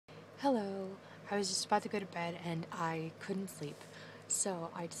Hello. I was just about to go to bed and I couldn't sleep.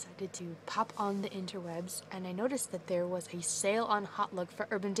 So I decided to pop on the interwebs and I noticed that there was a sale on HAUTELOOK for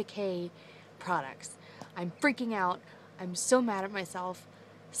Urban Decay products. I'm freaking out. I'm so mad at myself.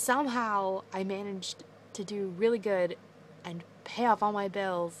 Somehow I managed to do really good and pay off all my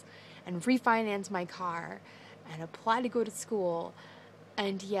bills and refinance my car and apply to go to school,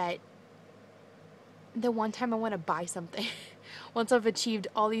 and yet the one time I want to buy something, once I've achieved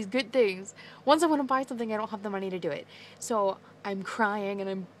all these good things, once I want to buy something, I don't have the money to do it. So I'm crying and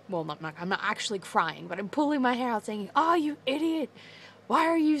I'm not actually crying, but I'm pulling my hair out saying, "Oh, you idiot. Why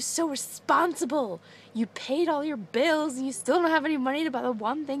are you so responsible? You paid all your bills and you still don't have any money to buy the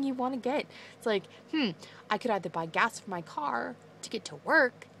one thing you want to get." It's like, I could either buy gas for my car to get to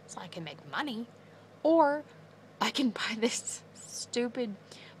work so I can make money, or I can buy this stupid,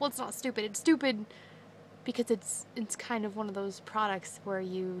 well, it's not stupid, it's stupid because it's kind of one of those products where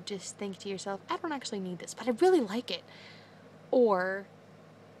you just think to yourself, I don't actually need this, but I really like it. Or,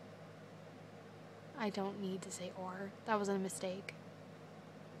 I don't need to say or. That was a mistake.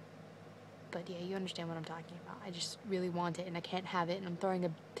 But yeah, you understand what I'm talking about. I just really want it and I can't have it, and I'm throwing a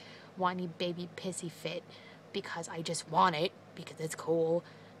whiny baby pissy fit because I just want it, because it's cool,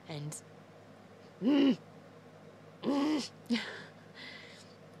 and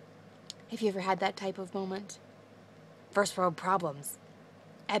Have you ever had that type of moment? First world problems.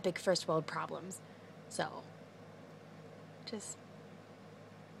 Epic first world problems. So, just,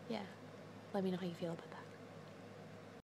 yeah, let me know how you feel about that.